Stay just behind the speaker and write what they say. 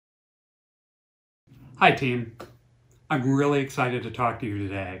Hi team, I'm really excited to talk to you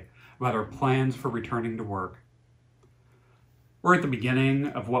today about our plans for returning to work. We're at the beginning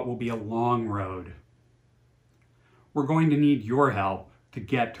of what will be a long road. We're going to need your help to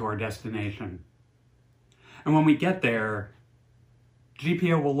get to our destination. And when we get there,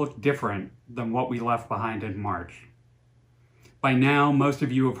 GPO will look different than what we left behind in March. By now, most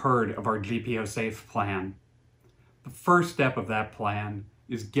of you have heard of our GPOSAFE plan. The first step of that plan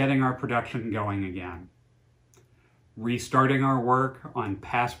is getting our production going again. Restarting our work on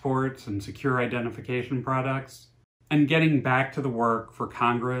passports and secure identification products, and getting back to the work for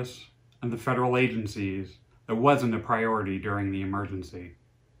Congress and the federal agencies that wasn't a priority during the emergency.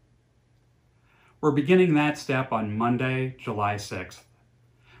 We're beginning that step on Monday, July 6th.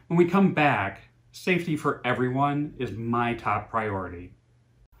 When we come back, safety for everyone is my top priority.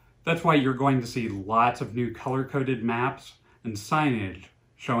 That's why you're going to see lots of new color-coded maps and signage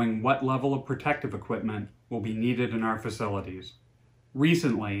showing what level of protective equipment will be needed in our facilities.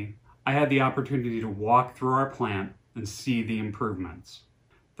 Recently, I had the opportunity to walk through our plant and see the improvements.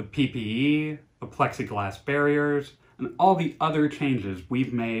 The PPE, the plexiglass barriers, and all the other changes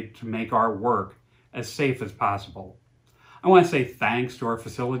we've made to make our work as safe as possible. I want to say thanks to our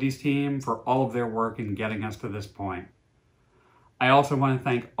facilities team for all of their work in getting us to this point. I also want to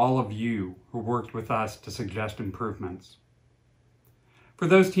thank all of you who worked with us to suggest improvements. For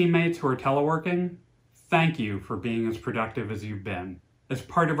those teammates who are teleworking, thank you for being as productive as you've been. As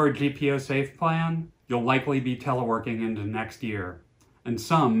part of our GPOSAFE plan, you'll likely be teleworking into next year, and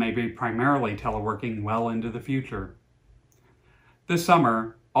some may be primarily teleworking well into the future. This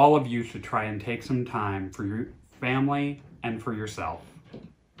summer, all of you should try and take some time for your family and for yourself.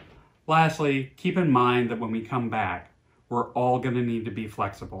 Lastly, keep in mind that when we come back, we're all going to need to be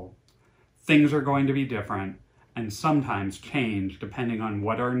flexible. Things are going to be different and sometimes change depending on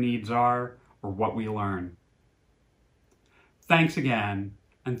what our needs are or what we learn. Thanks again,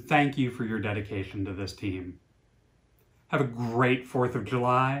 and thank you for your dedication to this team. Have a great 4th of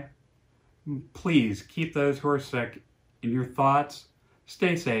July. Please keep those who are sick in your thoughts,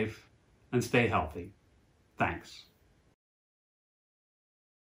 stay safe, and stay healthy. Thanks.